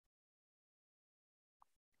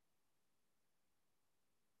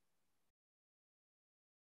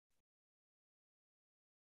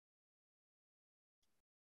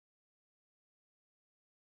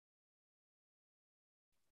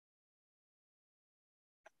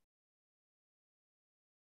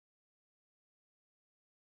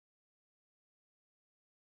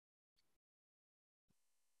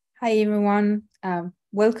Hi, everyone.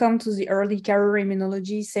 Welcome to the Early Career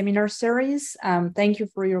Immunology seminar series. Thank you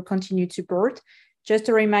for your continued support. Just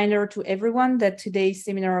a reminder to everyone that today's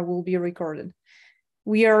seminar will be recorded.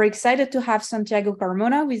 We are excited to have Santiago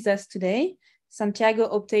Carmona with us today. Santiago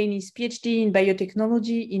obtained his PhD in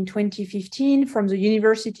biotechnology in 2015 from the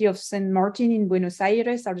University of San Martin in Buenos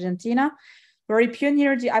Aires, Argentina, where he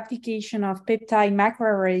pioneered the application of peptide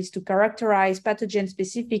macroarrays to characterize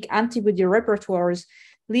pathogen-specific antibody repertoires,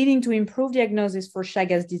 leading to improved diagnosis for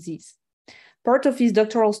Chagas disease. Part of his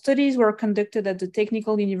doctoral studies were conducted at the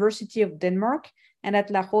Technical University of Denmark and at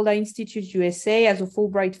La Jolla Institute USA as a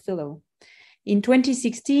Fulbright Fellow. In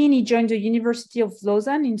 2016, he joined the University of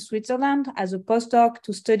Lausanne in Switzerland as a postdoc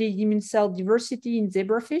to study immune cell diversity in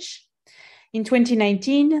zebrafish. In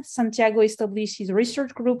 2019, Santiago established his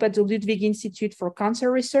research group at the Ludwig Institute for Cancer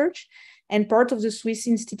Research and part of the Swiss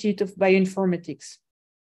Institute of Bioinformatics.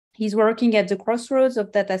 He's working at the crossroads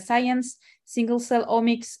of data science, single-cell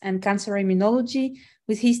omics, and cancer immunology,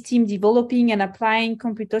 with his team developing and applying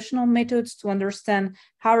computational methods to understand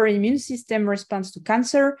how our immune system responds to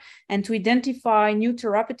cancer and to identify new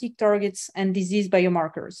therapeutic targets and disease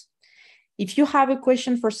biomarkers. If you have a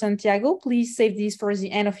question for Santiago, please save these for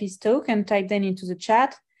the end of his talk and type them into the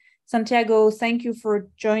chat. Santiago, thank you for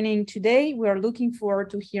joining today. We are looking forward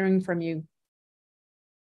to hearing from you.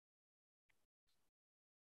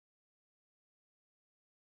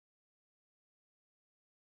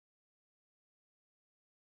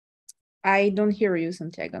 I don't hear you,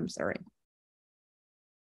 Santiago. I'm sorry.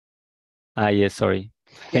 Yes, sorry.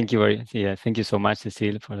 Thank you thank you so much,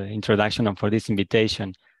 Cecile, for the introduction and for this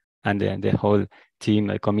invitation, and the whole team,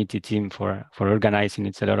 the committee team for organizing.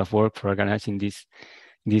 It's a lot of work for organizing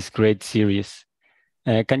this great series.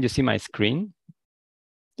 Can you see my screen?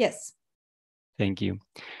 Yes. Thank you.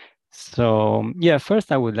 So yeah,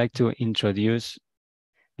 first I would like to introduce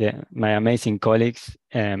my amazing colleagues,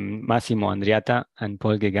 Massimo Andriata and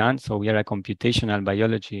Paul Guégan. So we are a computational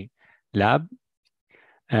biology lab.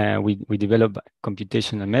 We develop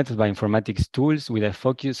computational methods, bioinformatics tools with a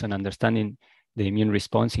focus on understanding the immune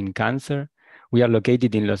response in cancer. We are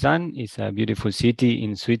located in Lausanne. It's a beautiful city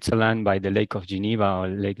in Switzerland by the Lake of Geneva or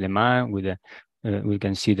Lake Léman. With we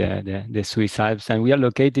can see the Swiss Alps, and we are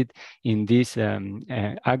located in this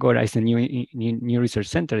Agora. It's a new research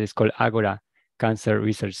center. It's called Agora Cancer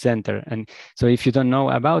Research Center. And so if you don't know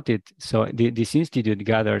about it, so this institute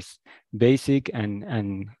gathers basic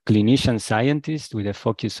and clinician scientists with a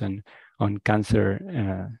focus on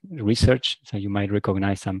cancer research. So you might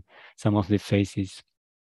recognize some of the faces.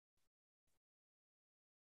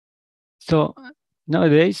 So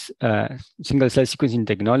nowadays, single-cell sequencing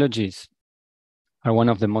technologies are one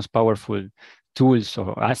of the most powerful tools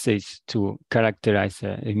or assays to characterize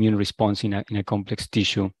immune response in a complex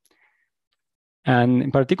tissue. And in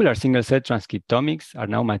particular, single-cell transcriptomics are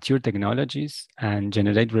now mature technologies and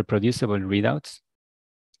generate reproducible readouts.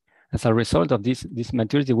 As a result of this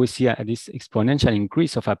maturity, we see this exponential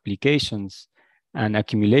increase of applications and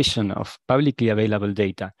accumulation of publicly available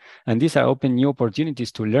data. And these are open new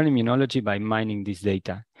opportunities to learn immunology by mining this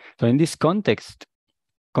data. So in this context,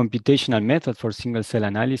 computational methods for single-cell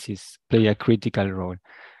analysis play a critical role.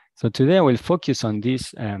 So today I will focus on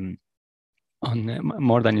this, on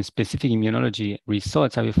more than specific immunology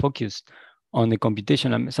results. I will focus on the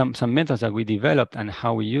computational, some methods that we developed and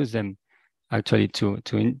how we use them actually to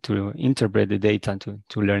interpret the data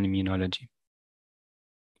to learn immunology.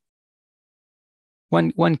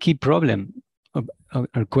 One key problem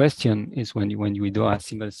or question is when we do a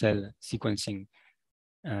single cell sequencing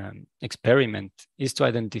experiment is to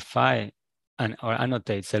identify or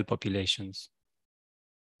annotate cell populations.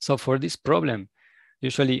 So for this problem,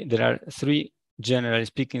 usually there are generally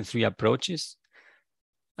speaking, three approaches.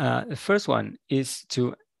 The first one is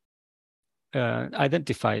to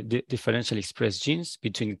identify the differentially expressed genes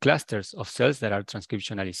between clusters of cells that are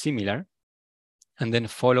transcriptionally similar, and then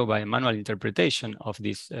follow by a manual interpretation of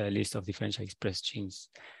this list of differentially expressed genes.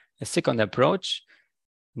 A second approach,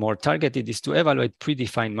 more targeted, is to evaluate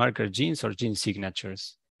predefined marker genes or gene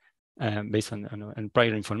signatures based on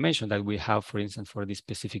prior information that we have, for instance, for this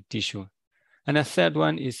specific tissue. And a third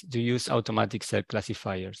one is to use automatic cell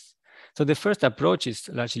classifiers. So the first approach is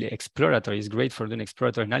largely exploratory. It's great for doing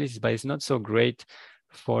exploratory analysis, but it's not so great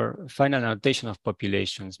for final annotation of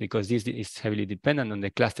populations, because this is heavily dependent on the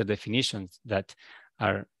cluster definitions that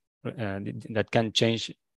are that can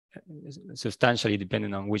change substantially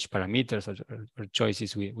depending on which parameters or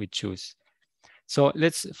choices we choose. So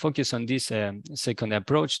let's focus on this second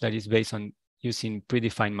approach that is based on using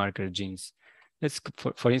predefined marker genes. Let's,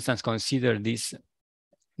 for instance, consider these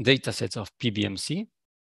data sets of PBMC.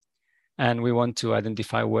 And we want to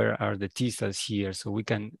identify where are the T cells here. So we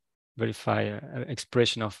can verify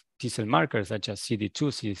expression of T cell markers such as CD2,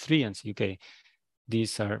 CD3, and say, okay,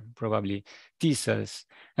 these are probably T cells.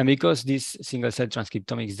 And because this single cell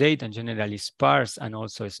transcriptomics data generally sparse and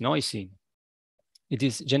also is noisy, it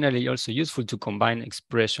is generally also useful to combine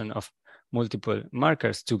expression of multiple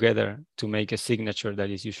markers together to make a signature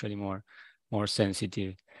that is usually more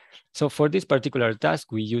sensitive. So for this particular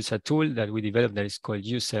task, we use a tool that we developed that is called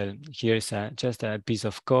UCell. Here is just a piece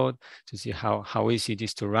of code to see how easy it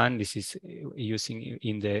is to run. This is using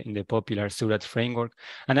in the popular Surat framework.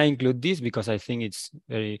 And I include this because I think it's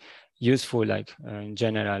very useful, like in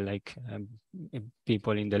general, like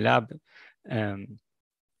people in the lab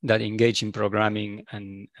that engage in programming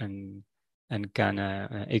and can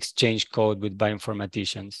exchange code with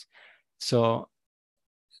bioinformaticians. So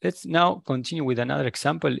let's now continue with another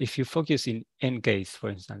example. If you focus in NKs, for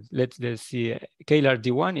instance, let's see,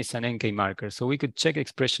 KLRD1 is an NK marker. So we could check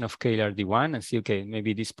expression of KLRD1 and see, okay,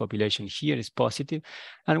 maybe this population here is positive.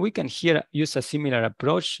 And we can here use a similar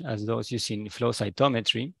approach as those using flow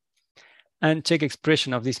cytometry and check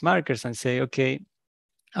expression of these markers and say, okay,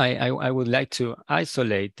 I would like to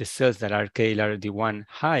isolate the cells that are KLRD1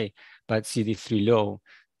 high, but CD3 low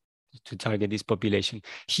to target this population.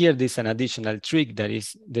 Here, there's an additional trick that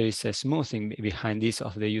is there is a smoothing behind this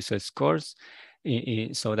of the user scores,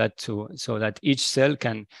 so that each cell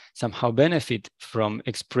can somehow benefit from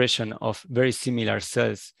expression of very similar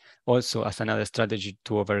cells, also as another strategy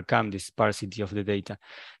to overcome the sparsity of the data.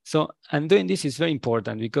 So, and doing this is very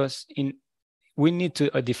important because we need to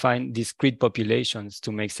define discrete populations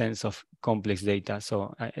to make sense of complex data.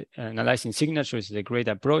 So analyzing signatures is a great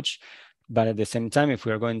approach, but at the same time, if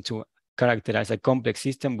we are going to characterize a complex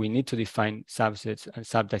system, we need to define subsets,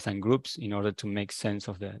 subtypes, and groups in order to make sense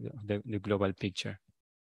of the global picture.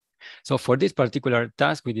 So for this particular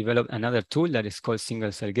task, we developed another tool that is called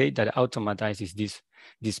single cell gate that automatizes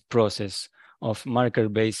this process of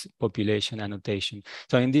marker-based population annotation.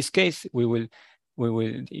 So in this case, we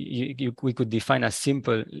could define a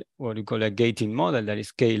simple, what we call a gating model that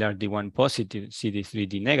is KLRD1 positive,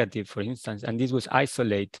 CD3D negative, for instance, and this would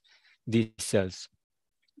isolate these cells.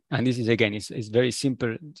 And this is, again, it's very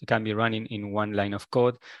simple. It can be running in one line of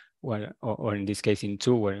code, or in this case in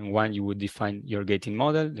two, where in one you would define your gating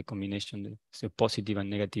model, the combination, so positive and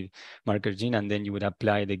negative marker gene, and then you would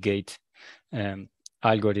apply the gate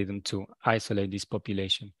algorithm to isolate this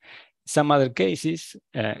population. Some other cases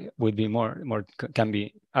would be can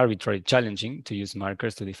be arbitrarily challenging to use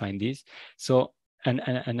markers to define this. So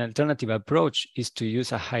an alternative approach is to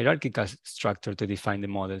use a hierarchical structure to define the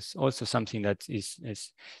models. Also something that is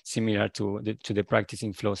similar to the practice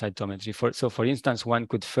in flow cytometry. So for instance, one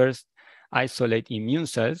could first isolate immune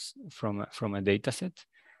cells from a data set.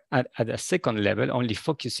 At a second level, only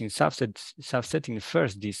focusing subsetting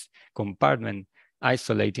first this compartment,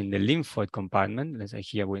 isolating the lymphoid compartment. Let's say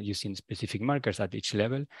here we're using specific markers at each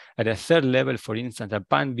level. At a third level, for instance, a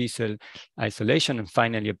pan-B cell isolation, and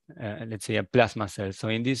finally, let's say a plasma cell. So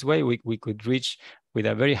in this way, we could reach with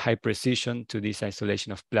a very high precision to this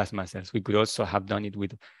isolation of plasma cells. We could also have done it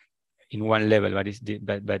in one level,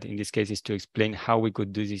 but in this case is to explain how we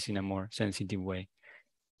could do this in a more sensitive way.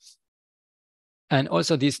 And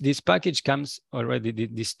also this package comes already,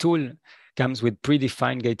 this tool comes with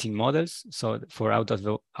predefined gating models. So for out of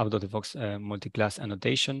the box multi-class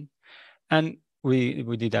annotation. And we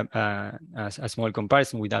did a small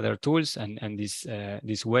comparison with other tools, and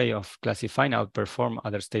this way of classifying outperform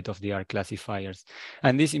other state-of-the-art classifiers.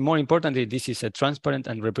 And this, more importantly, this is a transparent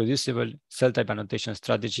and reproducible cell type annotation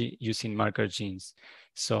strategy using marker genes.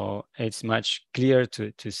 So it's much clearer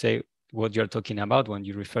to say what you're talking about when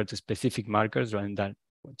you refer to specific markers rather than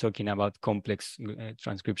talking about complex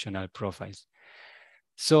transcriptional profiles.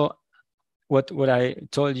 So what I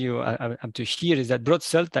told you up to here is that broad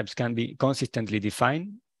cell types can be consistently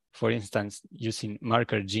defined, for instance, using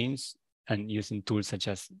marker genes and using tools such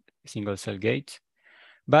as single cell gate.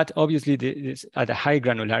 But obviously, at a high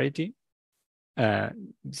granularity,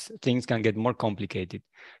 things can get more complicated.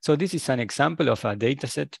 So this is an example of a data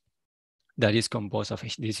set that is composed of,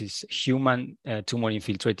 this is human tumor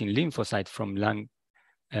infiltrating lymphocyte from lung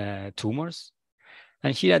tumors.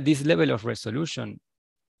 And here at this level of resolution,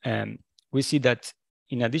 we see that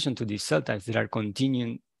in addition to these cell types, there are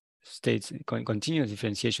continuous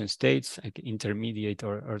differentiation states, like intermediate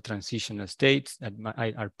or transitional states that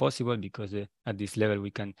are possible because at this level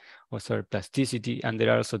we can observe plasticity. And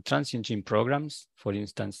there are also transient gene programs, for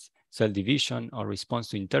instance, cell division or response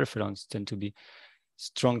to interferons tend to be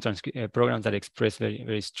strong programs that express very,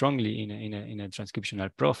 very strongly in a transcriptional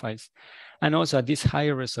profiles. And also at this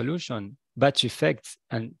higher resolution, batch effects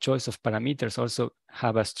and choice of parameters also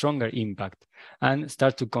have a stronger impact and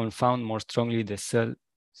start to confound more strongly the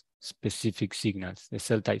cell-specific signals, the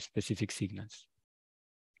cell type-specific signals.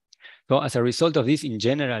 So as a result of this, in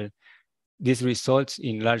general, this results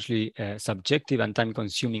in largely subjective and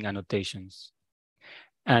time-consuming annotations.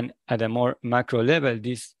 And at a more macro level,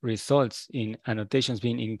 this results in annotations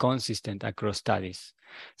being inconsistent across studies.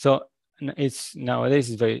 So it's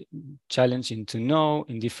nowadays it's very challenging to know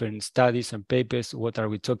in different studies and papers what are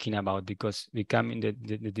we talking about, because we come in the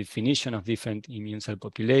definition of different immune cell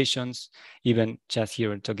populations, even just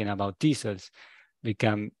here talking about T cells,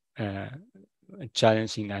 become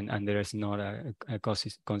challenging, and there is not a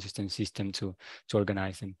consistent system to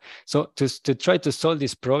organize them. So to try to solve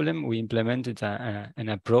this problem, we implemented an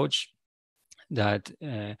approach that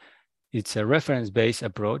it's a reference-based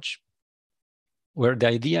approach, where the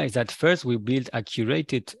idea is that first we build a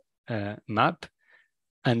curated map,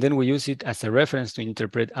 and then we use it as a reference to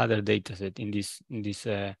interpret other data set in this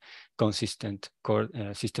consistent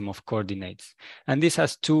system of coordinates. And this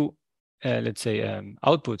has two let's say,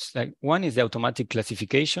 outputs. Like one is the automatic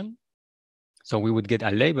classification. So we would get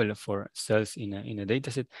a label for cells in a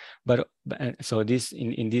data set. But so this,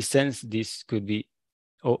 in this sense, this could be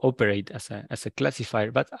operate as a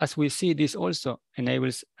classifier. But as we see, this also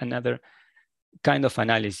enables another kind of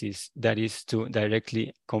analysis, that is to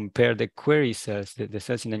directly compare the query cells, the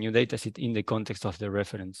cells in a new data set in the context of the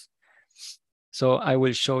reference. So I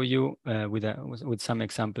will show you with some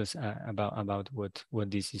examples about what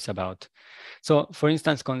this is about. So for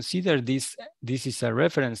instance, consider this is a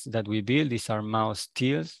reference that we build. These are mouse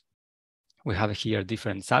TILs. We have here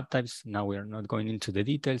different subtypes. Now we are not going into the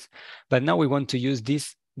details, but now we want to use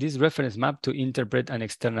this reference map to interpret an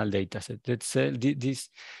external data set. Let's say these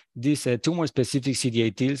tumor-specific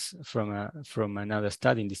CD8 TILs from another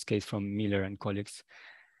study, in this case from Miller and colleagues.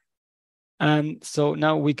 And so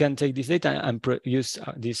now we can take this data and use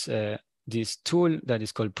this tool that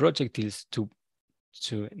is called projectiles to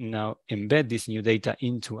now embed this new data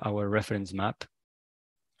into our reference map.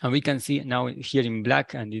 And we can see now here in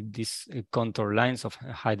black and in these contour lines of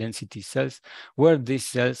high density cells where these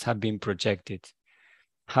cells have been projected.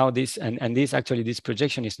 How this, and this actually, this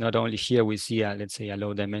projection is not only here we see let's say a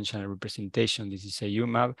low dimensional representation, this is a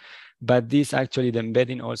UMAP, but this actually, the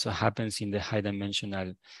embedding also happens in the high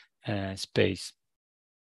dimensional space.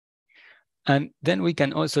 And then we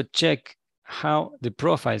can also check how the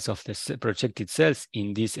profiles of the projected cells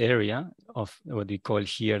in this area of what we call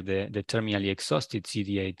here the terminally exhausted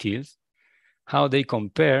CD8 TILs, how they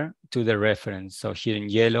compare to the reference. So here in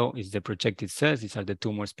yellow is the projected cells. These are the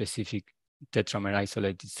tumor-specific tetramer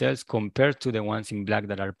isolated cells compared to the ones in black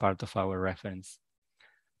that are part of our reference.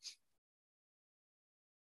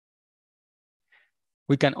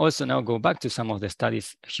 We can also now go back to some of the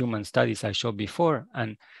studies, human studies I showed before,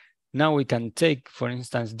 and now we can take, for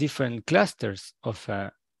instance, different clusters of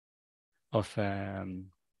for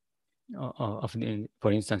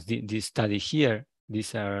instance, this study here.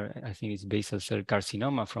 These are, I think it's basal cell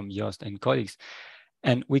carcinoma from Yost and colleagues.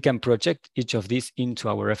 And we can project each of these into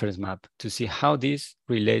our reference map to see how these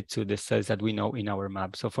relate to the cells that we know in our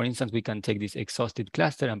map. So for instance, we can take this exhausted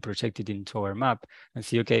cluster and project it into our map and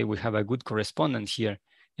see, okay, we have a good correspondence here,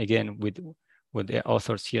 again, with what the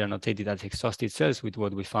authors here annotated as exhausted cells with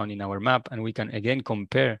what we found in our map. And we can again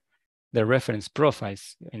compare the reference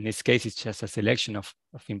profiles. In this case, it's just a selection of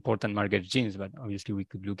important marker genes, but obviously we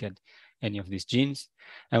could look at any of these genes.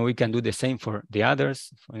 And we can do the same for the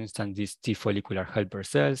others. For instance, these T follicular helper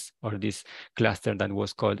cells, or this cluster that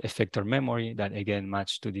was called effector memory that again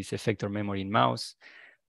matched to this effector memory in mouse.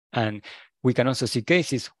 And we can also see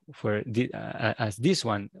cases where, as this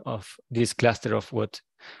one, of this cluster of what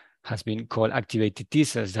has been called activated T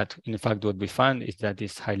cells, that in fact what we found is that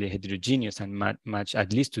it's highly heterogeneous and match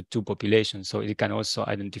at least to two populations. So it can also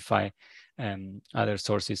identify other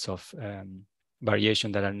sources of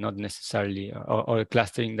variation that are not necessarily, or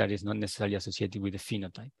clustering that is not necessarily associated with the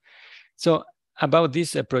phenotype. So about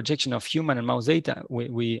this projection of human and mouse data,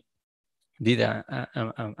 we did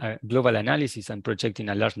a global analysis and projecting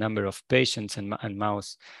a large number of patients and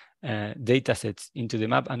mouse data sets into the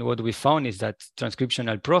map. And what we found is that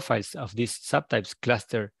transcriptional profiles of these subtypes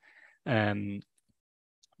cluster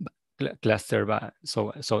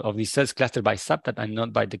of these cells clustered by subtype and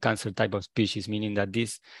not by the cancer type of species, meaning that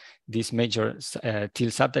these major TIL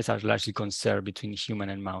subtypes are largely conserved between human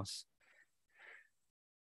and mouse.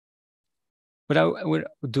 What I will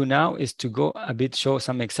do now is to go a bit, show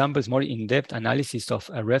some examples, more in-depth analysis of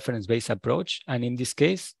a reference-based approach. And in this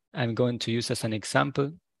case, I'm going to use as an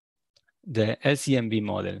example the LCMV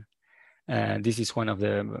model. This is one of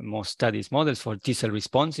the most studied models for T-cell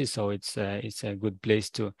responses, so it's a good place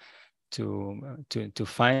to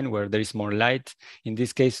find where there is more light. In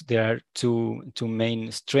this case, there are two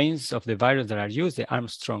main strains of the virus that are used: the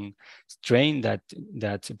Armstrong strain that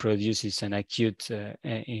produces an acute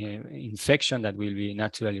infection that will be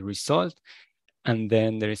naturally resolved, and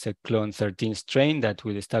then there is a clone 13 strain that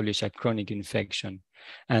will establish a chronic infection.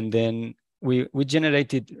 And then we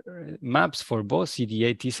generated maps for both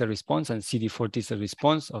CD8 T-cell response and CD4 T-cell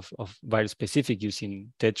response of virus-specific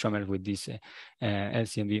using tetramer with this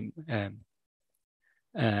LCMV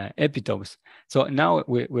epitopes. So now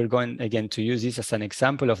we're going again to use this as an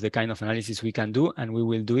example of the kind of analysis we can do, and we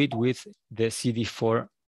will do it with the CD4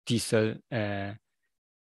 T-cell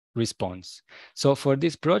response. So for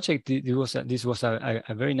this project, this was a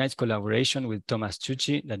very nice collaboration with Thomas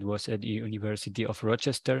Chuchi that was at the University of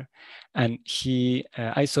Rochester, and he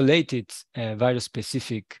isolated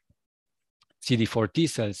virus-specific CD4 T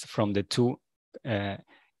cells from the two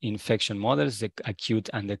infection models, the acute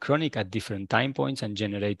and the chronic, at different time points, and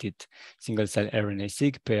generated single-cell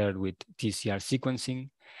RNA-seq paired with TCR sequencing.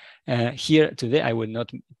 Here today, I will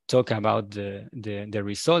not talk about the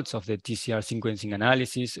results of the TCR sequencing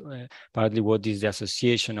analysis, partly what is the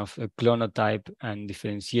association of a clonotype and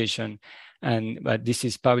differentiation. But this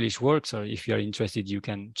is published work, so if you're interested, you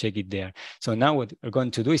can check it there. So now what we're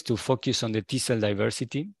going to do is to focus on the T-cell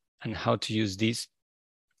diversity and how to use this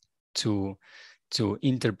to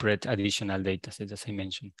interpret additional data sets, as I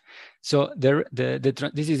mentioned. So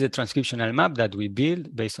this is a transcriptional map that we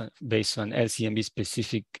build based on LCMV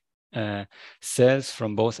specific cells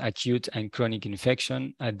from both acute and chronic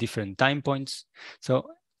infection at different time points. So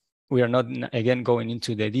we are not again going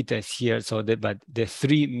into the details here. But the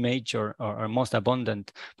three major or most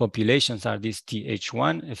abundant populations are these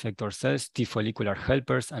Th1 effector cells, T follicular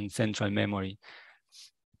helpers, and central memory.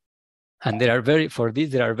 And there are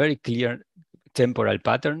very clear temporal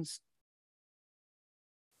patterns.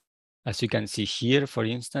 As you can see here, for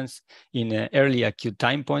instance, in an early acute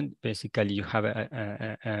time point, basically you have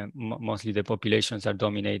mostly the populations are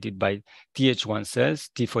dominated by Th1 cells,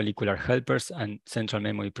 T follicular helpers, and central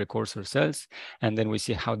memory precursor cells. And then we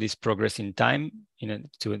see how this progress in time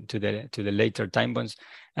to the later time points,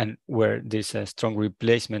 and where there's a strong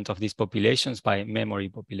replacement of these populations by memory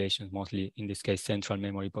populations, mostly in this case central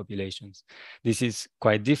memory populations. This is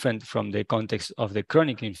quite different from the context of the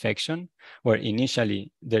chronic infection, where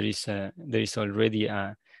initially there is already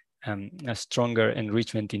a stronger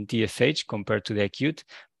enrichment in TFH compared to the acute,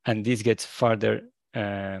 and this gets further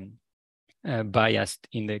biased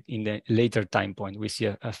in the later time point. We see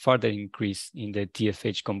a further increase in the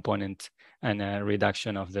TFH component and a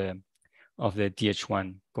reduction of the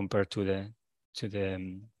Th1 compared to the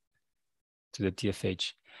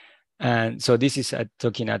TFH. And so this is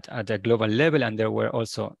talking at a global level, and there were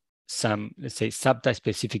also some, let's say,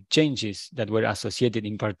 subtype-specific changes that were associated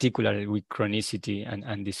in particular with chronicity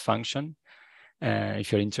and dysfunction.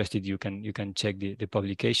 If you're interested, you can check the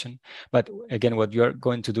publication. But again, what you're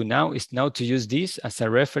going to do now is to use this as a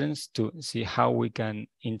reference to see how we can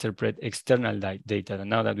interpret external data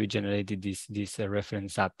now that we generated these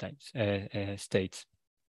reference subtypes states.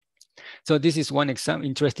 So this is one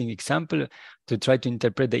interesting example to try to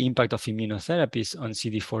interpret the impact of immunotherapies on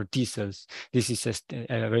CD4 T cells. This is a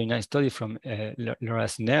very nice study from Laura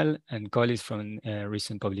Snell and colleagues from a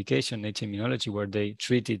recent publication, Nature Immunology, where they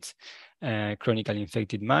treated chronically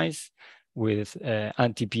infected mice with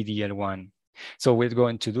anti-PD-L1. So what we're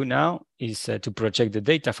going to do now is to project the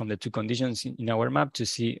data from the two conditions in our map to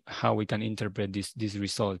see how we can interpret these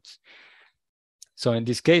results. So in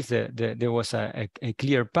this case, there was a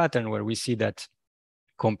clear pattern where we see that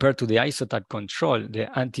compared to the isotype control, the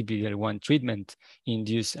anti-PD-L1 treatment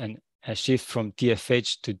induced a shift from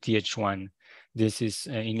TFH to Th1. This is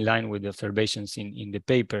in line with the observations in the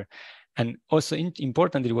paper. And also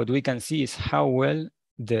importantly, what we can see is how well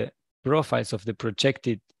the profiles of the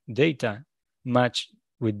projected data match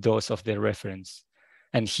with those of the reference.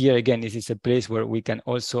 And here again, this is a place where we can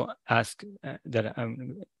also ask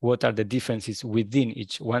what are the differences within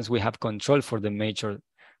each. Once we have control for the major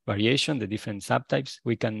variation, the different subtypes,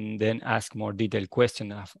 we can then ask more detailed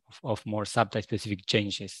questions of more subtype specific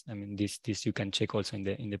changes. I mean, this you can check also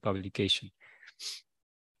in the publication.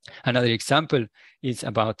 Another example is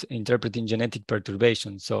about interpreting genetic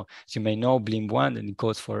perturbations. So as you may know, BLIM1 and it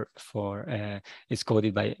codes is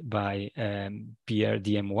coded by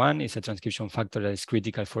PRDM1. It's a transcription factor that is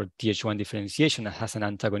critical for Th1 differentiation and has an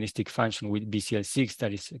antagonistic function with BCL6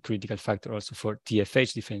 that is a critical factor also for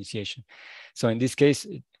TFH differentiation. So in this case,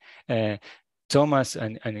 Thomas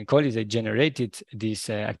and colleagues, they generated this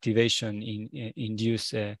activation in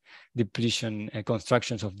induced depletion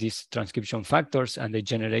constructions of these transcription factors, and they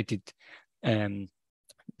generated, they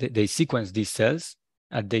sequenced these cells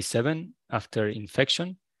at day 7 after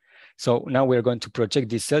infection. So now we're going to project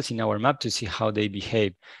these cells in our map to see how they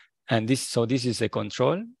behave. And this is a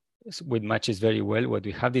control which matches very well what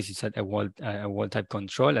we have. This is a wild type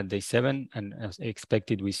control at day 7, and as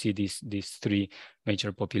expected, we see these 3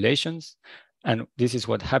 major populations. And this is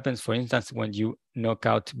what happens, for instance, when you knock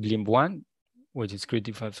out BLIM1, which is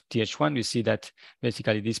critical of Th1, you see that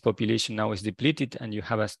basically this population now is depleted, and you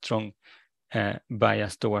have a strong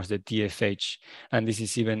bias towards the TFH. And this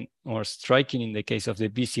is even more striking in the case of the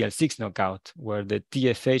BCL6 knockout, where the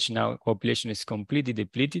TFH now population is completely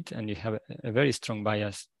depleted, and you have a very strong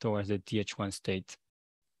bias towards the Th1 state.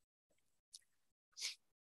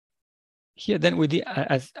 Here then we did,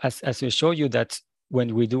 as we show you, that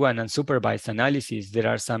when we do an unsupervised analysis, there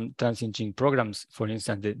are some transgene programs, for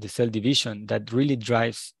instance, the cell division, that really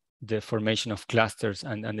drives the formation of clusters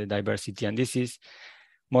and the diversity. And this is,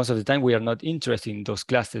 most of the time, we are not interested in those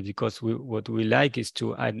clusters, because what we like is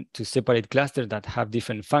to separate clusters that have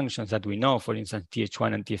different functions that we know, for instance,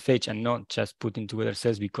 Th1 and TFH, and not just putting together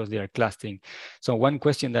cells because they are clustering. So one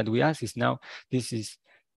question that we ask is now,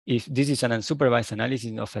 if this is an unsupervised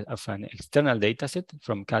analysis of an external data set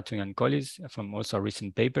from Catherine and colleagues, from also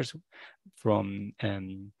recent papers, from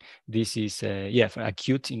this is for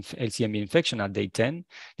acute LCMV infection at day 10.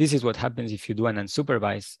 This is what happens if you do an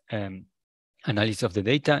unsupervised analysis of the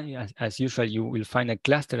data. As usual, you will find a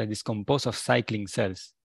cluster that is composed of cycling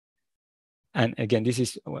cells. And again, this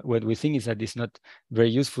is what we think is that it's not very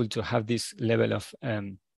useful to have this level of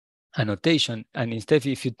annotation. And instead,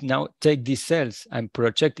 if you now take these cells and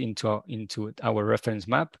project into our reference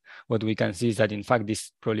map, what we can see is that in fact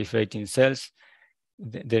these proliferating cells,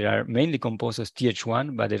 they are mainly composed of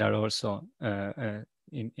Th1, but there are also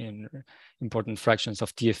in important fractions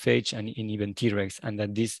of TFH and in even Tregs, and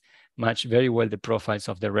that these match very well the profiles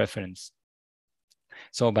of the reference.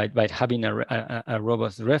 So by having a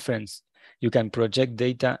robust reference, you can project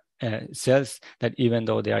data cells that, even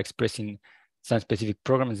though they are expressing some specific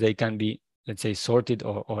programs, they can be, let's say, sorted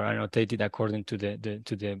or annotated according to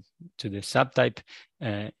the subtype,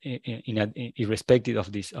 irrespective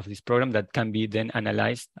of this program, that can be then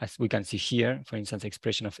analyzed, as we can see here, for instance,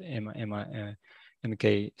 expression of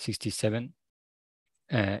MK67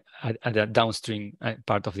 at a downstream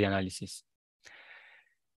part of the analysis.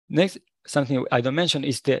 Next, something I don't mention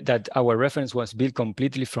is that our reference was built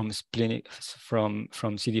completely from spleen, from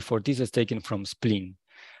CD4 T cells taken from spleen,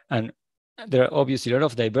 and there are obviously a lot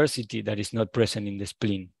of diversity that is not present in the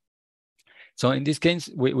spleen. So in this case,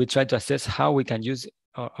 we try to assess how we can use,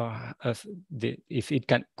 if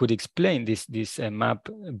it could explain this map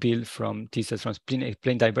built from T cells from spleen,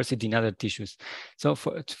 explain diversity in other tissues. So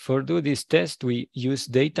for do this test, we use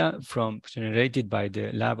data generated by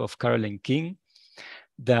the lab of Caroline King,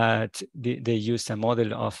 that they use a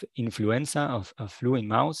model of influenza of flu in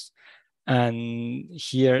mouse. And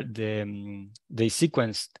here they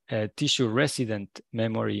sequenced tissue resident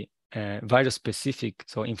memory virus-specific,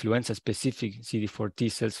 so influenza-specific CD4 T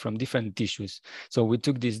cells from different tissues. So we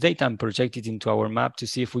took this data and projected into our map to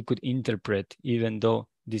see if we could interpret, even though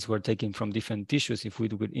these were taken from different tissues, if we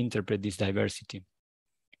could interpret this diversity.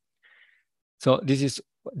 So these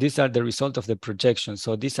are the result of the projection.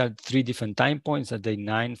 So these are 3 different time points at day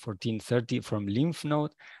 9, 14, 30 from lymph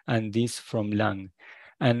node, and this from lung.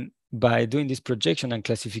 And by doing this projection and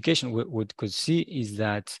classification, what we could see is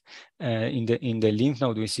that in the lymph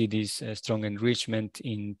node, we see this strong enrichment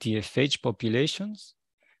in TFH populations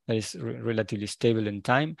that is relatively stable in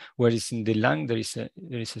time, whereas in the lung, there is a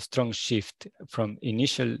strong shift from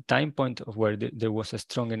initial time point of where there was a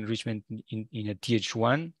strong enrichment in a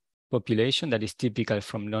Th1 population that is typical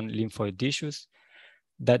from non-lymphoid tissues.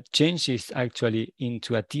 That changes actually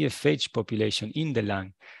into a TFH population in the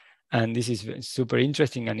lung. And this is super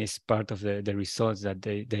interesting, and is part of the results that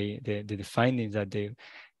the findings that they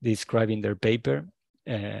describe in their paper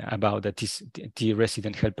about the T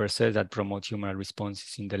resident helper cells that promote humoral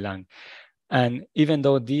responses in the lung. And even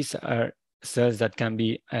though these are cells that can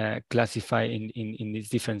be classified in these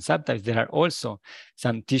different subtypes, there are also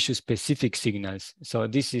some tissue-specific signals. So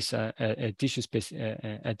this is a tissue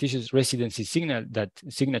residency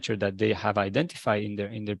signature that they have identified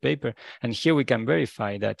in their paper. And here we can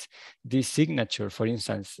verify that this signature, for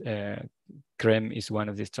instance, CREM is one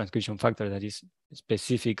of these transcription factors that is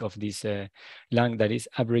specific of this lung that is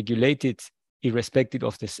upregulated irrespective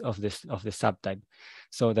of the subtype.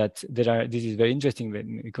 So that this is very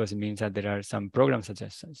interesting because it means that there are some programs such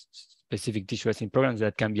as specific tissue assay programs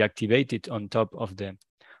that can be activated on top of the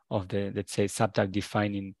let's say subtype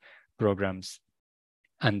defining programs,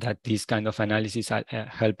 and that these kind of analysis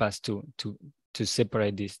help us to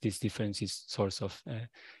separate these different source of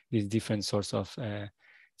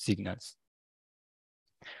signals.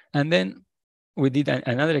 And then we did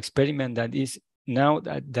another experiment that is now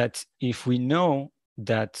that if we know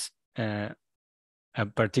that a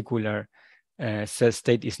particular cell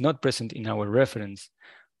state is not present in our reference,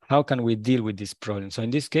 how can we deal with this problem? So in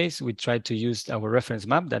this case, we tried to use our reference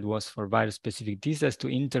map that was for virus-specific T cells to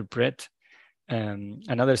interpret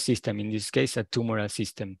another system, in this case, a tumoral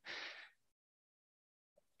system.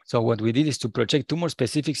 So what we did is to project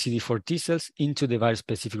tumor-specific CD4 T cells into the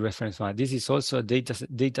virus-specific reference map. This is also data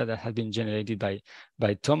that has been generated by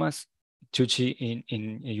Thomas Tucci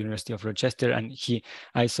in University of Rochester, and he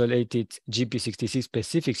isolated GP66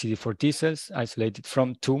 specific CD4 T cells, isolated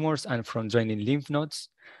from tumors and from draining lymph nodes,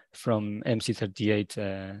 from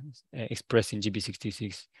MC38 expressing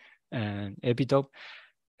GP66 epitope.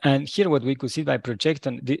 And here what we could see by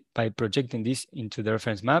projecting this into the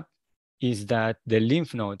reference map is that the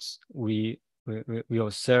lymph nodes, we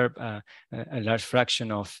observe a large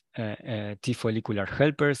fraction of T follicular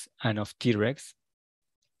helpers and of Tregs.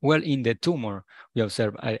 Well, in the tumor, we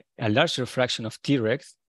observe a larger fraction of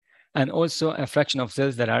Tregs and also a fraction of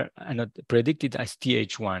cells that are not predicted as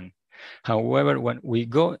Th1. However, when we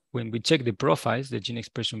check the profiles, the gene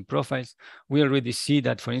expression profiles, we already see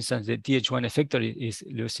that, for instance, the Th1 effector is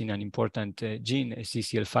losing an important gene,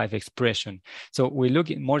 CCL5 expression. So we look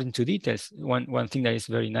more into details. One thing that is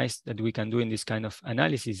very nice that we can do in this kind of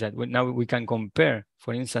analysis, that now we can compare,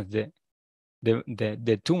 for instance,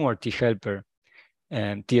 the tumor T helper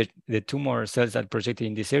and the tumor cells that projected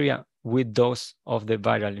in this area with those of the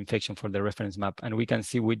viral infection for the reference map. And we can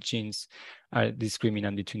see which genes are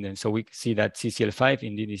discriminant between them. So we see that CCL5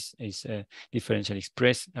 indeed is differentially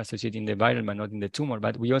expressed, associated in the viral, but not in the tumor.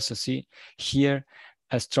 But we also see here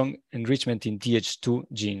a strong enrichment in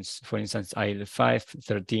Th2 genes, for instance, IL5,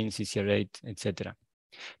 13, CCR8, etc.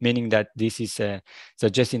 Meaning that this is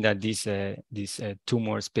suggesting that this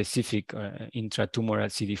tumor-specific intratumoral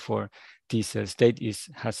CD4 T cell state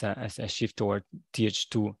has a shift toward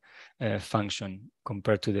Th2 function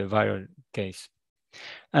compared to the viral case.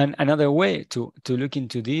 And another way to look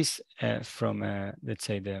into this from let's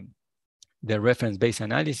say the reference-based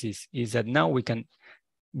analysis is that now we can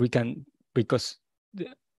because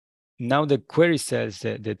now the query cells,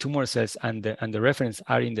 the tumor cells and the reference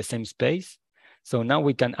are in the same space. So now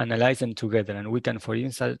we can analyze them together, and we can, for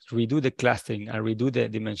instance, redo the clustering and redo the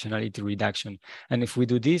dimensionality reduction. And if we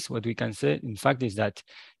do this, what we can say, in fact, is that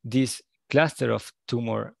this cluster of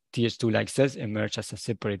tumor Th2-like cells emerge as a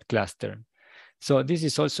separate cluster. So this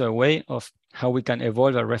is also a way of how we can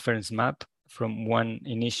evolve a reference map from one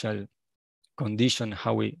initial condition,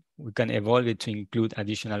 how we can evolve it to include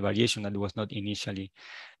additional variation that was not initially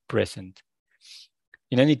present.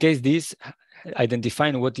 In any case, this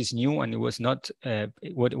identifying what is new and it was not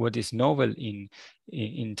what is novel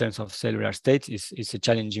in terms of cellular states is a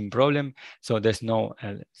challenging problem. So there's no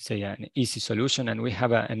say an easy solution, and we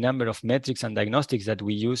have a number of metrics and diagnostics that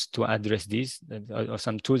we use to address this, or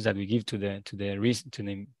some tools that we give to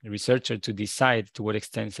the researcher to decide to what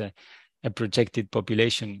extent a projected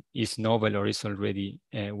population is novel or is already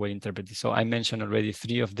well interpreted. So I mentioned already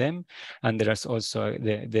 3 of them, and there's also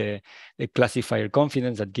the classifier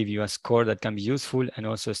confidence that give you a score that can be useful, and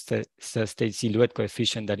also state silhouette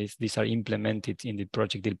coefficient these are implemented in the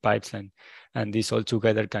projected pipeline, and this all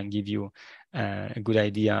together can give you a good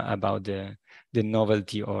idea about the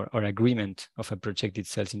novelty or agreement of a projected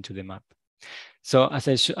cells into the map. So as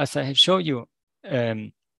I have shown you,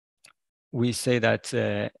 we say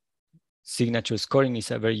that signature scoring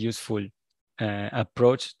is a very useful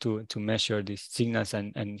approach to measure these signals,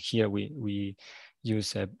 and here we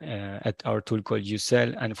use at our tool called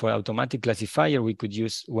UCell. And for automatic classifier, we could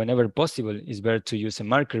use, whenever possible, it's better to use a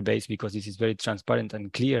marker base because this is very transparent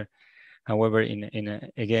and clear. However, in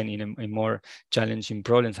more challenging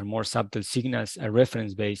problems and more subtle signals, a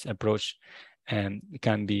reference-based approach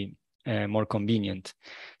can be more convenient.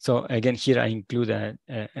 So again, here I include a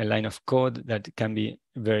line of code that can be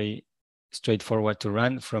very straightforward to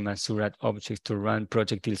run from a Surat object to run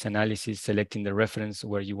projectiles analysis, selecting the reference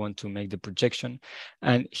where you want to make the projection.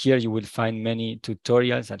 And here you will find many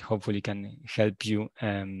tutorials that hopefully can help you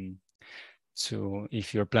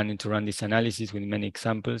if you're planning to run this analysis with many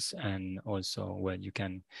examples. And also, well, you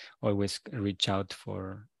can always reach out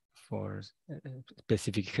for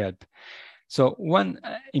specific help. So one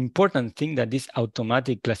important thing that this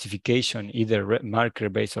automatic classification, either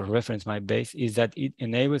marker-based or reference map-based, is that it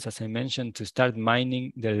enables, as I mentioned, to start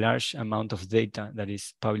mining the large amount of data that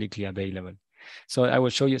is publicly available. So I will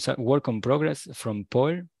show you some work in progress from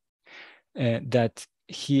Paul that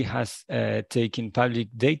he has taken public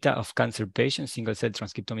data of cancer patients, single-cell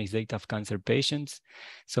transcriptomics data of cancer patients.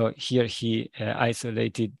 So here he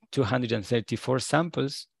isolated 234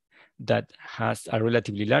 samples that has a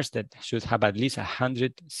relatively large, that should have at least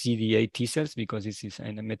 100 CD8 T cells, because this is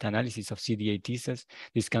a meta-analysis of CD8 T cells.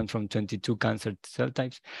 This comes from 22 cancer cell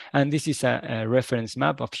types. And this is a reference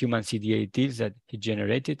map of human CD8 Ts that he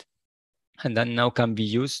generated, and that now can be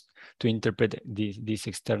used to interpret this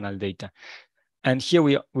external data. And here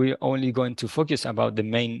we're only going to focus about the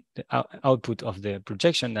main output of the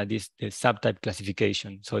projection, that is the subtype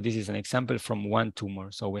classification. So this is an example from one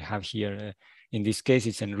tumor. So we have here, in this case,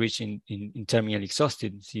 it's enriched in terminally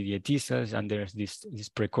exhausted CD8 T cells, and there's this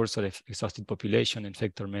precursor exhausted population and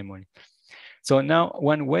vector memory. So now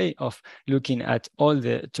one way of looking at all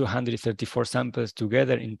the 234 samples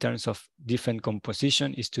together in terms of different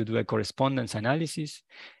composition is to do a correspondence analysis.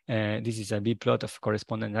 This is a B-plot of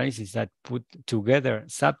correspondence analysis that put together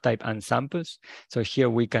subtype and samples. So here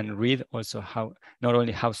we can read also how, not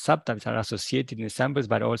only how subtypes are associated in the samples,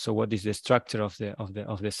 but also what is the structure of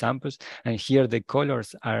the samples. And here the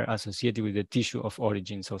colors are associated with the tissue of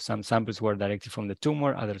origin. So some samples were directly from the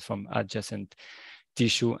tumor, others from adjacent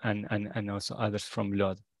tissue, and also others from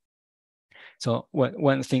blood. So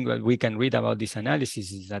one thing that we can read about this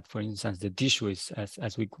analysis is that, for instance, the tissue is,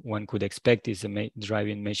 as one could expect, is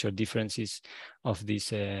driving major differences of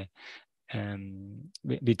this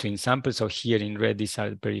between samples. So here in red, these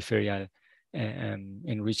are peripheral,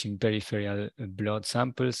 enriching peripheral blood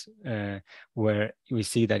samples, where we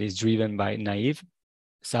see that is driven by naive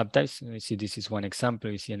subtypes. We see this is one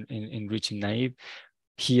example. We see enriching naive.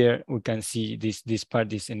 Here we can see this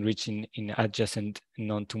part is enriching in adjacent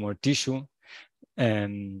non-tumor tissue,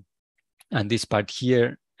 and this part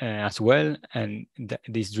here as well, and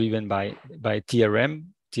this is driven by TRM,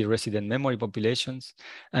 T-resident memory populations,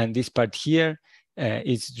 and this part here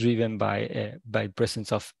is driven by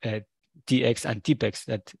presence of TX and TPEX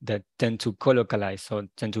that tend to co-localize, so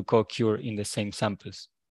tend to co-occur in the same samples.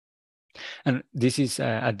 And this is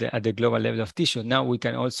at the global level of tissue. Now we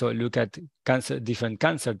can also look at different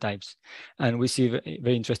cancer types, and we see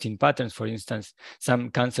very interesting patterns. For instance, some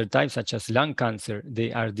cancer types, such as lung cancer,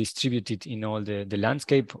 they are distributed in all the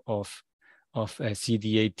landscape of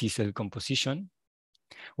CD8 T cell composition,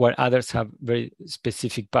 where others have very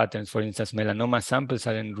specific patterns. For instance, melanoma samples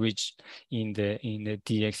are enriched in the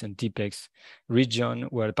TX and TPEX region,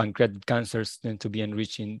 where pancreatic cancers tend to be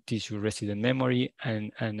enriched in tissue resident memory,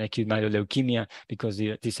 and acute myeloid leukemia, because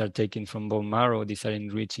these are taken from bone marrow, these are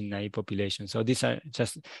enriched in naive population. So these are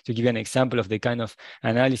just to give you an example of the kind of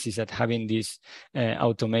analysis that having this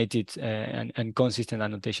automated and consistent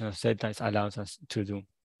annotation of cell types allows us to do.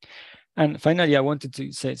 And finally, I wanted to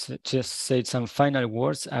just say some final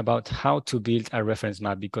words about how to build a reference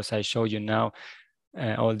map, because I show you now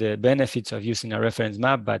all the benefits of using a reference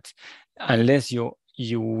map, but unless you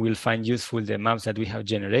will find useful the maps that we have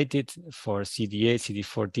generated for CD8,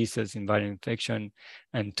 CD4 T cells in viral infection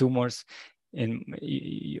and tumors, and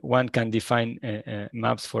one can define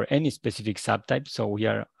maps for any specific subtype. So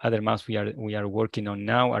other maps we are working on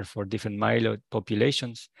now are for different myeloid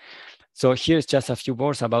populations. So here's just a few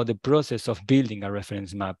words about the process of building a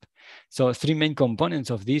reference map. So three main components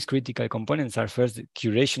of these critical components are, first, the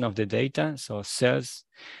curation of the data, so cells,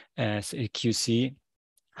 QC,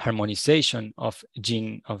 harmonization of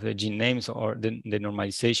the gene names, or the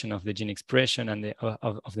normalization of the gene expression and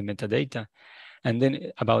of the metadata. And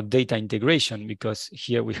then about data integration, because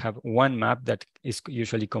here we have one map that is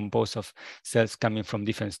usually composed of cells coming from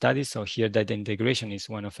different studies. So here data integration is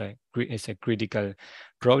a critical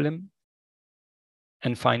problem.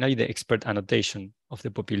 And finally, the expert annotation of the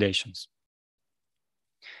populations.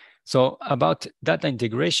 So about data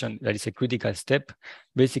integration, that is a critical step.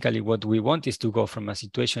 Basically, what we want is to go from a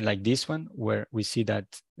situation like this one, where we see that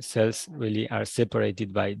cells really are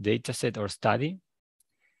separated by dataset or study.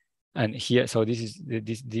 And here, so this is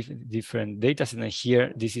this different dataset, and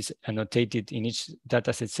here this is annotated in each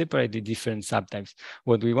dataset separately, different subtypes.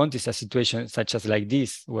 What we want is a situation such as like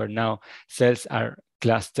this, where now cells are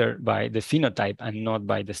clustered by the phenotype and not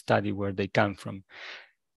by the study where they come from.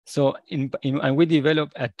 So and we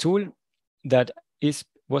developed a tool that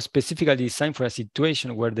was specifically designed for a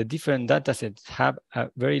situation where the different datasets have a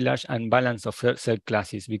very large unbalance of cell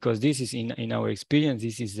classes, because this is in our experience,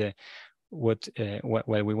 this is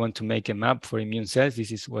while we want to make a map for immune cells,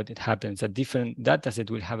 this is what it happens. A different dataset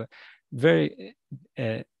will have very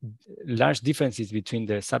large differences between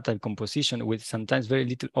the subtype composition with sometimes very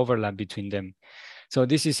little overlap between them. So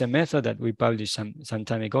this is a method that we published some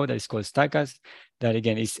time ago that is called STACAS, that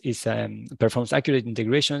again performs accurate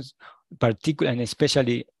integrations, particularly and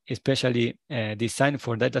especially designed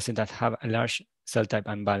for datasets that have a large cell type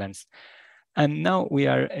unbalance. And now we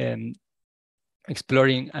are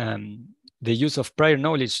exploring the use of prior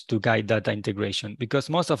knowledge to guide data integration, because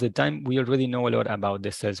most of the time we already know a lot about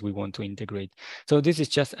the cells we want to integrate. So this is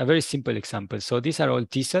just a very simple example. So these are all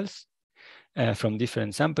T cells from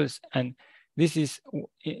different samples. And this is,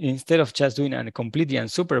 instead of just doing a completely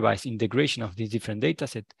unsupervised integration of these different data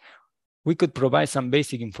sets, we could provide some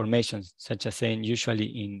basic information, such as saying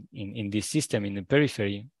usually in this system, in the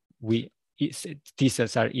periphery, T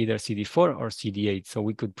cells are either CD4 or CD8. So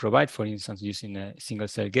we could provide, for instance, using a single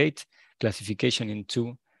cell gate classification in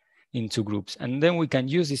two groups. And then we can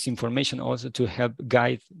use this information also to help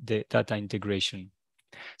guide the data integration.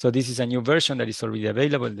 So this is a new version that is already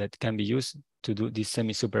available that can be used to do this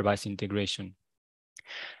semi-supervised integration.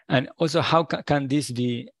 And also, how can this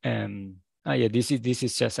be? This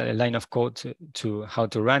is just a line of code to how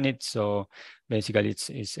to run it. So basically,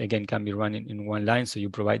 it's again can be run in one line. So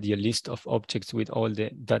you provide your list of objects with all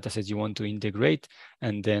the datasets you want to integrate,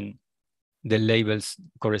 and then the labels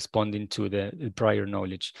corresponding to the prior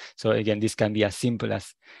knowledge. So again, this can be as simple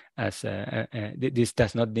as this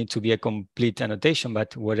does not need to be a complete annotation,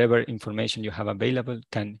 but whatever information you have available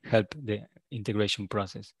can help the integration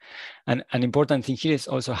process. And an important thing here is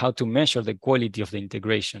also how to measure the quality of the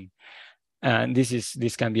integration. And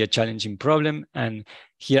this can be a challenging problem. And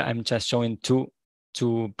here I'm just showing two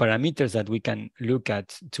parameters that we can look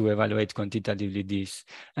at to evaluate quantitatively this.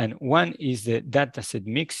 And one is the dataset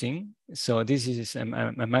mixing. So this is a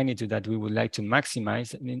magnitude that we would like to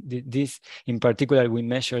maximize. This, in particular, we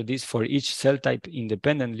measure this for each cell type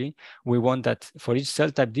independently. We want that for each cell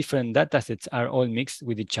type, different datasets are all mixed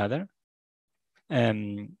with each other.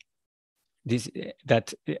 And the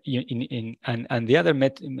other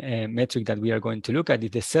metric that we are going to look at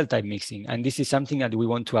is the cell type mixing, and this is something that we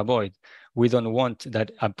want to avoid. We don't want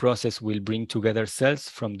that a process will bring together cells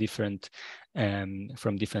from different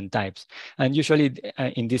types. And usually,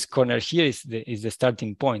 in this corner here is the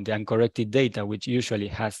starting point, the uncorrected data, which usually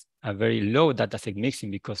has a very low dataset mixing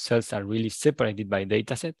because cells are really separated by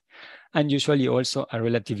dataset, and usually also a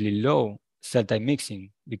relatively low cell type mixing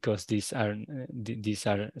because these are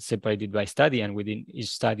separated by study, and within each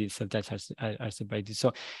study cell types are separated.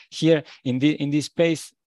 So here in this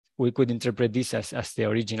space, we could interpret this as the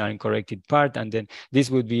original uncorrected part, and then this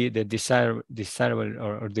would be the desirable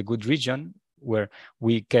or the good region where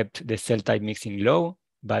we kept the cell type mixing low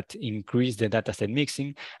but increased the dataset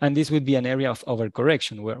mixing. And this would be an area of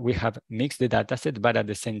overcorrection where we have mixed the dataset, but at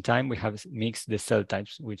the same time we have mixed the cell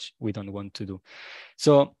types, which we don't want to do.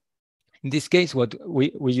 So in this case, what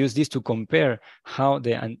we use this to compare how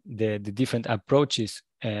the different approaches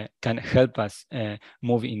can help us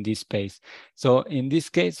move in this space. So in this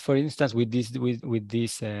case, for instance, with this,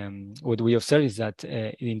 what we observe is that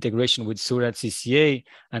integration with Surat CCA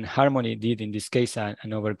and Harmony did in this case an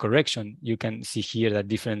overcorrection. You can see here that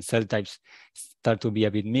different cell types start to be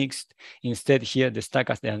a bit mixed. Instead, here the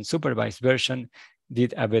STACAS, the unsupervised version,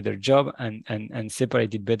 did a better job and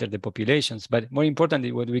separated better the populations. But more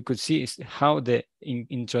importantly, what we could see is how the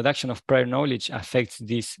introduction of prior knowledge affects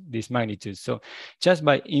this magnitude. So just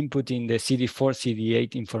by inputting the CD4,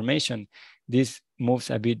 CD8 information, this moves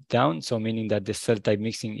a bit down. So meaning that the cell type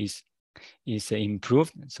mixing is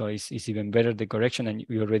improved. So it's even better the correction, and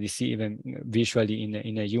you already see even visually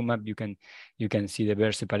in a UMAP, you can see the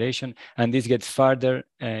better separation. And this gets further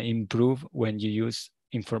improved when you use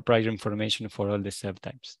prior information for all the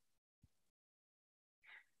subtypes.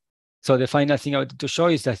 So the final thing I wanted to show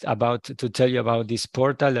is that to tell you about this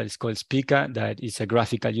portal that is called Spica, that is a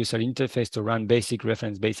graphical user interface to run basic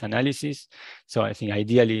reference-based analysis. So I think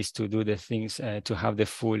ideally is to do the things to have the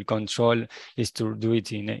full control, is to do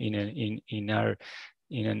it in our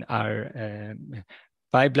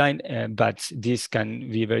pipeline, but this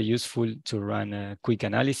can be very useful to run a quick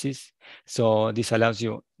analysis. So this allows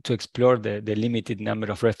you to explore the limited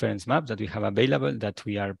number of reference maps that we have available, that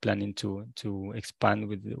we are planning to expand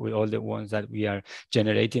with all the ones that we are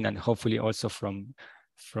generating, and hopefully also from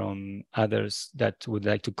others that would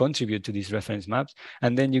like to contribute to these reference maps.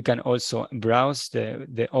 And then you can also browse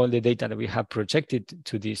all the data that we have projected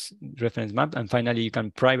to this reference map. And finally, you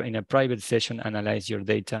can in a private session analyze your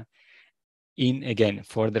data again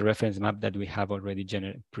for the reference map that we have already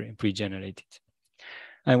pre-generated.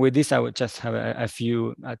 And with this, I would just have a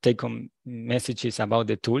few take-home messages about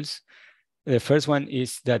the tools. The first one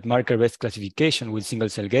is that marker-based classification with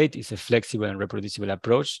single-cell gate is a flexible and reproducible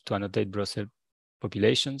approach to annotate broad cell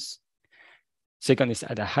populations. Second is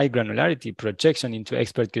at a high granularity, projection into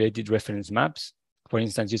expert-curated reference maps. For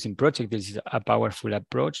instance, using projectiles is a powerful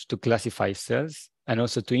approach to classify cells and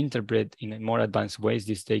also to interpret in more advanced ways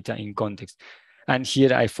this data in context. And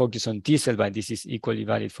here I focus on T cell, but this is equally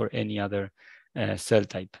valid for any other cell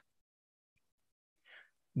type.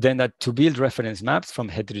 Then that to build reference maps from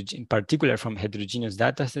in particular from heterogeneous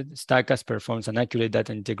data sets, STACAS performs an accurate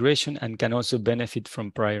data integration and can also benefit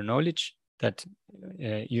from prior knowledge that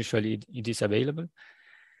usually it is available.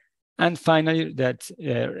 And finally, that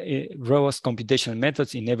robust computational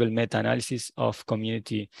methods enable meta-analysis of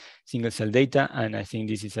community single-cell data. And I think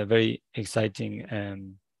this is a very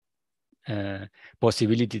exciting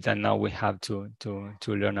possibility that now we have to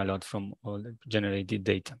learn a lot from all the generated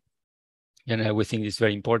data. And we think it's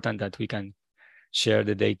very important that we can share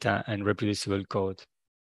the data and reproducible code.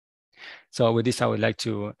 So with this, I would like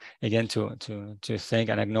to, again, to thank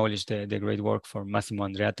and acknowledge the great work for Massimo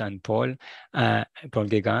Andreatta and Paul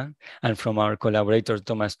Guégan, and from our collaborator,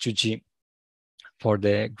 Thomas Ciucci, for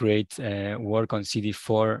the great work on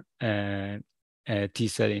CD4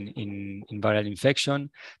 T-cell in viral infection,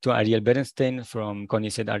 to Ariel Berenstein from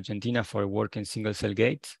CONICET Argentina for work in single-cell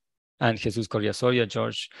gate, and Jesus Corriasoria,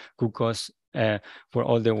 George Kukos, for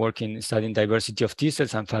all the work in studying diversity of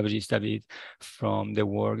T-cells, and Fabrice David from the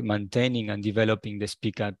work maintaining and developing the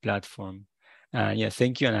SpeakUp platform. Yeah,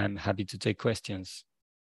 thank you, and I'm happy to take questions.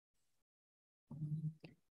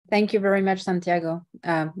 Thank you very much, Santiago.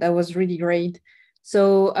 That was really great.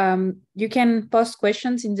 So you can post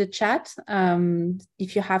questions in the chat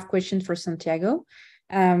if you have questions for Santiago.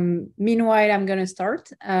 Meanwhile, I'm going to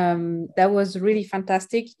start. That was really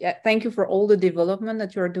fantastic. Thank you for all the development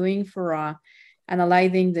that you are doing for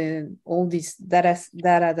analyzing all this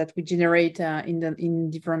data that we generate in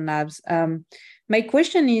different labs. My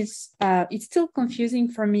question is, it's still confusing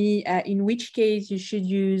for me in which case you should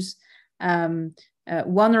use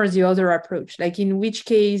one or the other approach. Like in which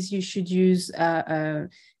case you should use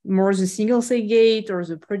more the single cell gate or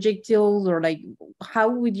the projectiles, or like how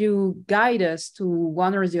would you guide us to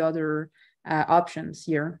one or the other options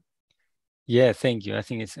here? Yeah, thank you. I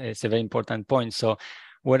think it's a very important point. So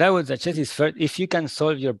what I would suggest is, first, if you can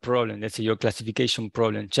solve your problem, let's say your classification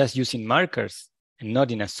problem, just using markers and not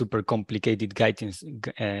in a super complicated gating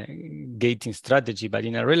strategy, but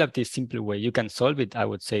in a relatively simple way, you can solve it. I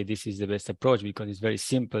would say this is the best approach because it's very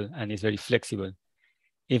simple and it's very flexible.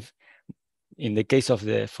 If in the case of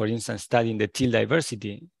for instance, studying the TIL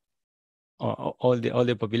diversity, or all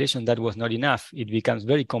the population, that was not enough. It becomes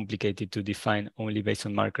very complicated to define only based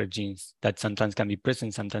on marker genes that sometimes can be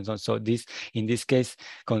present, sometimes also. In this case,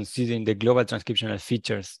 considering the global transcriptional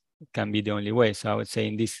features can be the only way. So I would say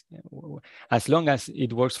in this, as long as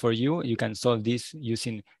it works for you, you can solve this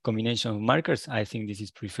using combination of markers. I think this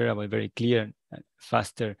is preferable, very clear,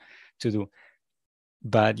 faster to do.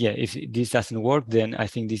 But yeah, if this doesn't work, then I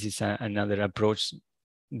think this is another approach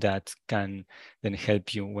that can then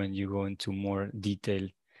help you when you go into more detail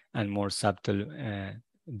and more subtle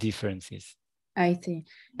differences. I see.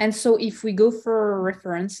 And so if we go for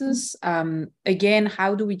references, again,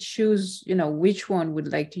 how do we choose, which one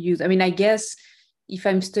would like to use? I mean, I guess if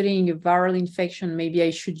I'm studying a viral infection, maybe I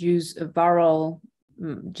should use a viral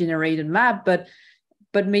generated map,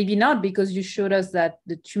 but maybe not, because you showed us that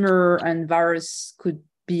the tumor and virus could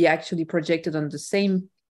be actually projected on the same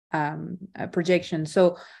projection.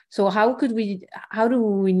 So how should we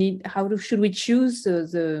choose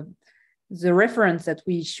the reference that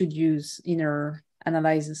we should use in our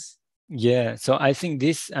analysis? Yeah, so I think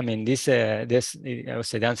I would say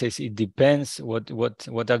the answer is it depends what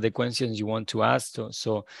are the questions you want to ask.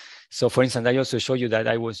 So for instance, I also show you that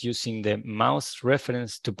I was using the mouse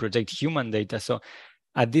reference to project human data. So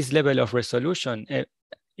at this level of resolution,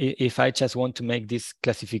 if I just want to make this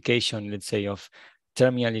classification, let's say, of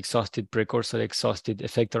terminal exhausted, precursor exhausted,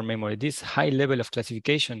 effector memory, this high level of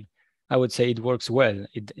classification, I would say it works well.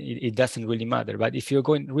 It doesn't really matter. But if you're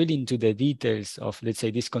going really into the details of, let's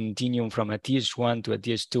say, this continuum from a TH1 to a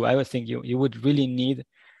TH2, I would think you would really need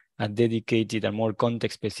a dedicated and more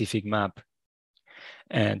context-specific map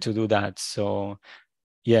to do that. So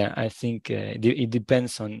yeah, I think it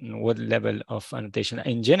depends on what level of annotation.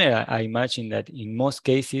 In general, I imagine that in most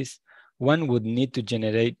cases, one would need to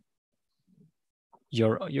generate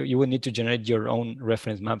you would need to generate your own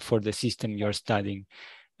reference map for the system you're studying,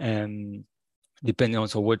 depending on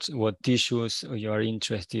what tissues you are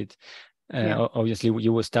interested. Obviously,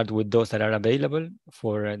 you will start with those that are available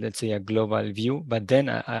for, let's say, a global view. But then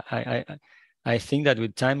I think that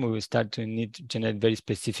with time we will start to need to generate very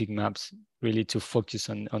specific maps, really to focus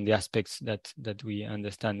on the aspects that we are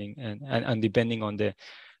understanding, and depending on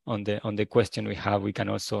the question we have, we can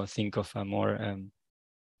also think of a more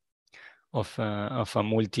of a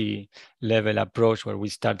multi-level approach, where we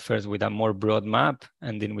start first with a more broad map,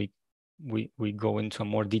 and then we go into a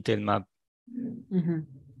more detailed map. Mm-hmm.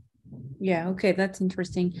 Yeah, okay, that's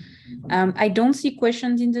interesting. I don't see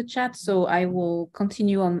questions in the chat, so I will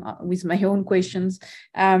continue on with my own questions.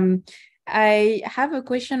 I have a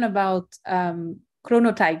question about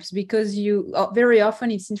chronotypes, because you very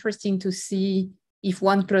often it's interesting to see if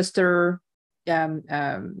one cluster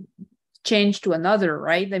change to another,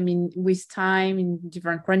 right? I mean, with time in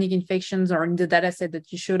different chronic infections, or in the data set that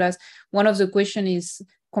you showed us, one of the question is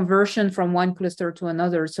conversion from one cluster to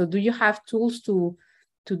another. So do you have tools to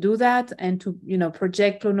do that, and to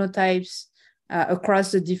project clonotypes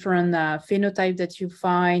across the different phenotype that you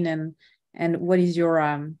find, and what is your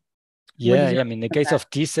I mean, in the case of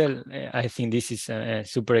T-cell, I think this is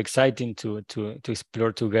super exciting to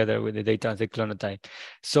explore together with the data of the clonotype.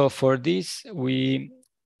 So for this, we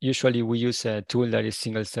use a tool that is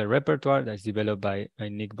single cell repertoire, that's developed by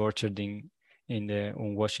Nick Borcherding in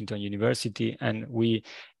Washington University, and we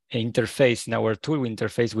interface in our tool. We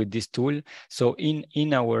interface with this tool. So in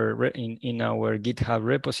our GitHub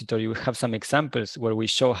repository, we have some examples where we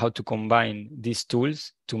show how to combine these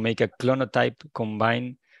tools to make a clonotype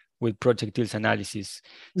combine with projectiles analysis.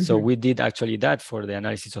 Mm-hmm. So we did actually that for the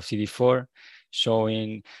analysis of CD4,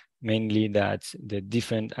 showing mainly that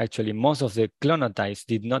actually most of the clonotypes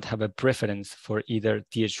did not have a preference for either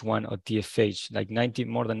Th1 or TFH. Like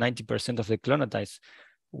more than 90% of the clonotypes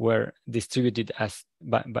were distributed as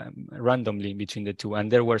randomly between the two, and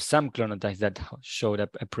there were some clonotypes that showed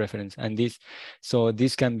a preference. And this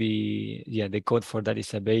can be, the code for that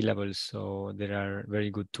is available. So there are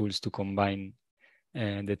very good tools to combine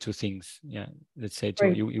the two things. Let's say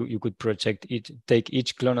you could take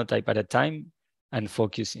each clonotype at a time and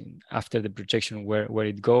focus after the projection where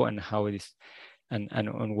it go and how it is, and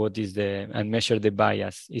on what is and measure the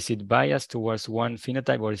bias. Is it biased towards one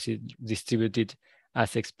phenotype, or is it distributed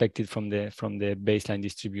as expected from the baseline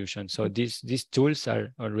distribution? So these tools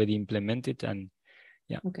are already implemented, and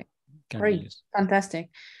okay, great, fantastic.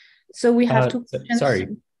 So we have two questions. Sorry,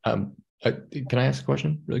 can I ask a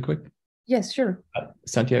question really quick? Yes, sure.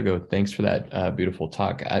 Santiago, thanks for that beautiful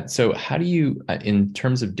talk. So how do you, in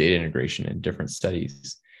terms of data integration in different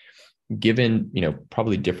studies, given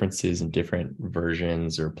probably differences in different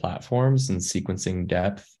versions or platforms and sequencing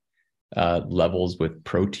depth, levels with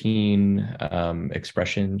protein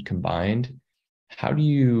expression combined, how do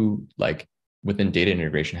you, within data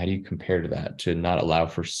integration, how do you compare to that to not allow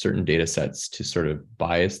for certain data sets to sort of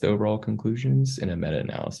bias the overall conclusions in a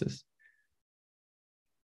meta-analysis?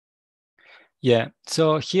 Yeah.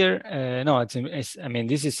 So here, no, I mean,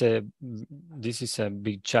 this is a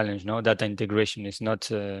big challenge. No, data integration is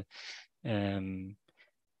not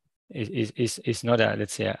is not a,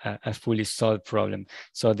 let's say, a fully solved problem.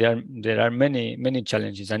 So there are many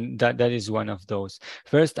challenges, and that is one of those.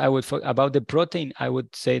 First, about the protein, I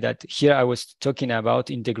would say that here I was talking about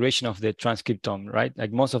integration of the transcriptome, right?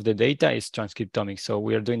 Like most of the data is transcriptomic, so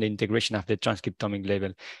we are doing the integration of the transcriptomic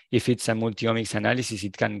level. If it's a multi-omics analysis,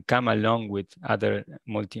 it can come along with other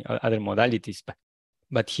modalities,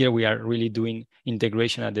 but here we are really doing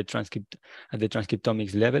integration at the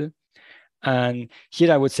transcriptomics level. And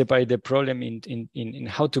here I would separate the problem in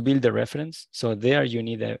how to build the reference. So there you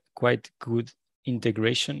need a quite good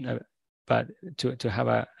integration, but to have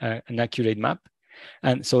an accurate map.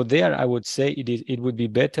 And so there I would say it would be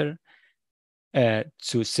better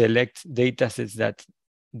to select data sets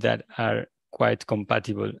that are quite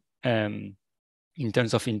compatible in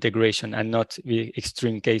terms of integration, and not the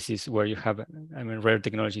extreme cases where you have, rare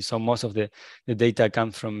technology. So most of the data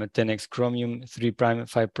comes from 10x chromium, 3',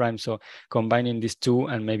 5'. So combining these two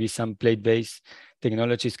and maybe some plate-based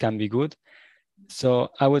technologies can be good. So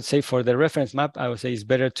I would say for the reference map, I would say it's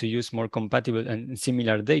better to use more compatible and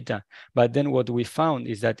similar data. But then what we found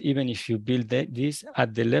is that even if you build this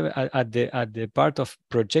at the level, at the part of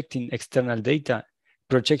projecting external data,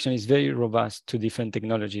 projection is very robust to different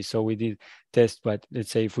technologies. So we did test, but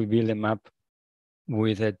let's say if we build a map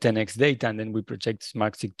with a 10x data, and then we project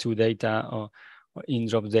SMART-SIG2 data or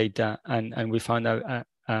in-drop data, and we found a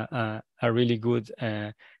really good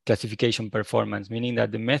classification performance, meaning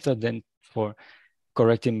that the method then for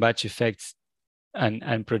correcting batch effects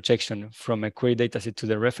and projection from a query dataset to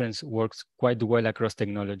the reference works quite well across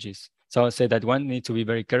technologies. So I'll say that one needs to be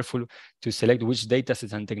very careful to select which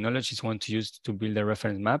datasets and technologies want to use to build a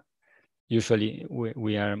reference map. Usually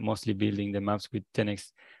we are mostly building the maps with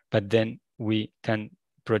 10x, but then we can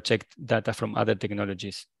project data from other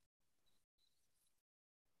technologies.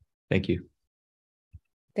 Thank you.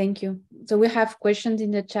 Thank you. So we have questions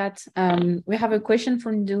in the chat. We have a question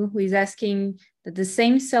from Du who is asking that the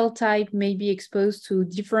same cell type may be exposed to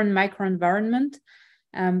different microenvironment.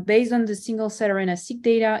 Based on the single cell RNA-seq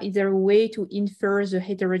data, is there a way to infer the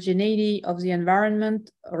heterogeneity of the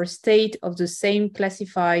environment or state of the same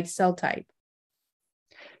classified cell type?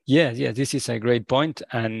 Yeah, this is a great point.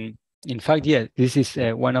 And in fact, yeah, this is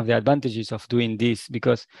one of the advantages of doing this,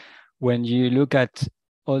 because when you look at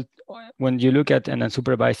an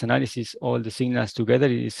unsupervised analysis, all the signals together,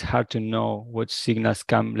 it is hard to know what signals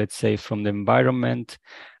come, let's say, from the environment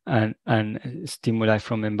and stimuli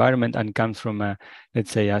from environment and comes from a,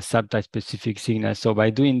 let's say, a subtype specific signal. So by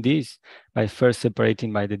doing this, by first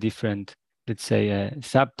separating by the different, let's say,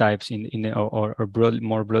 subtypes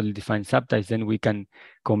more broadly defined subtypes, then we can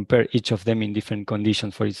compare each of them in different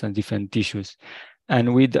conditions, for instance, different tissues.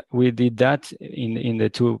 And we did that in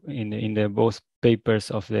the both papers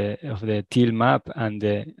of the TIL map and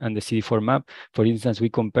the CD4 map. For instance, we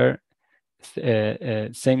compare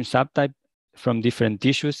same subtype from different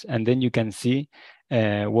tissues, and then you can see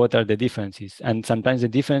what are the differences. And sometimes the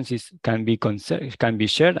differences can be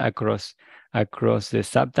shared across the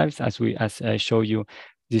subtypes, as I show you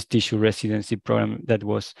this tissue residency program that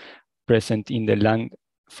was present in the lung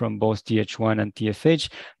from both TH1 and TFH,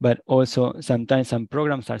 but also sometimes some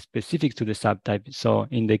programs are specific to the subtype. So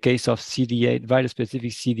in the case of CD8,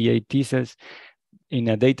 virus-specific CD8 T cells, in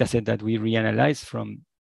a data set that we reanalyzed from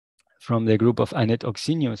the group of Annette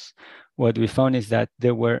Oxenius, what we found is that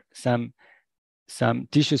there were some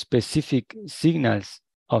tissue-specific signals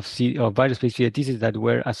of virus-specific T cells that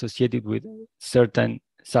were associated with certain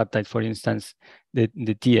subtypes, for instance, the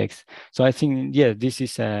TX. So I think, yeah, this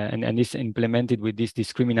is and it's implemented with this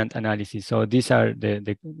discriminant analysis. So these are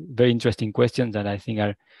the very interesting questions that I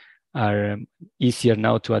think are easier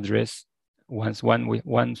now to address. Once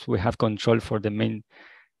we have control for the main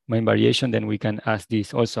variation, then we can ask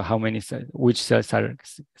this also: which cells are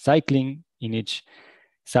cycling in each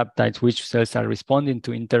subtypes, which cells are responding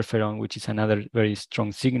to interferon, which is another very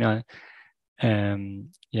strong signal.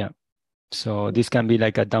 Yeah. So this can be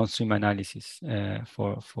like a downstream analysis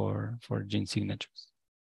for gene signatures.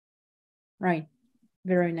 Right.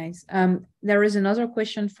 Very nice. There is another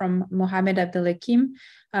question from Mohamed Abdelhakim.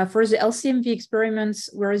 For the LCMV experiments,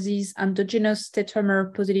 were these endogenous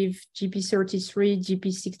tetramer positive GP33,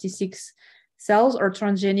 GP66 cells or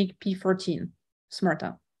transgenic P14?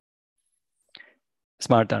 Smarta,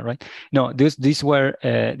 right? No, these were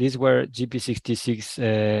GP66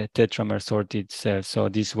 tetramer sorted cells. So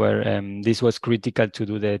this was critical to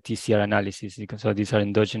do the TCR analysis, because so these are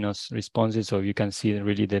endogenous responses. So you can see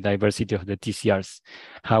really the diversity of the TCRs.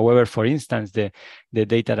 However, for instance, the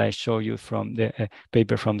data that I show you from the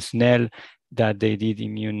paper from Snell, that they did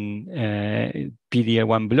immune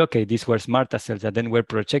PD-L1 blockade, these were Smarta cells that then were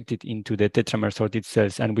projected into the tetramer sorted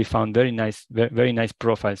cells, and we found very nice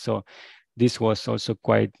profiles. So this was also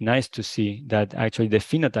quite nice to see that actually the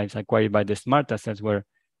phenotypes acquired by the Smarta cells were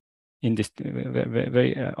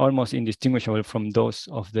almost indistinguishable from those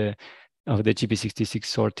of the GP66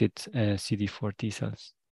 sorted CD4 T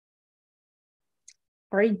cells.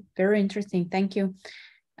 Great, very interesting. Thank you.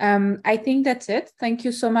 I think that's it. Thank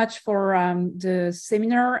you so much for the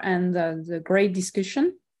seminar and the great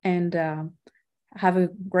discussion, and have a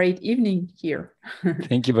great evening here.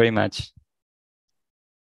 Thank you very much.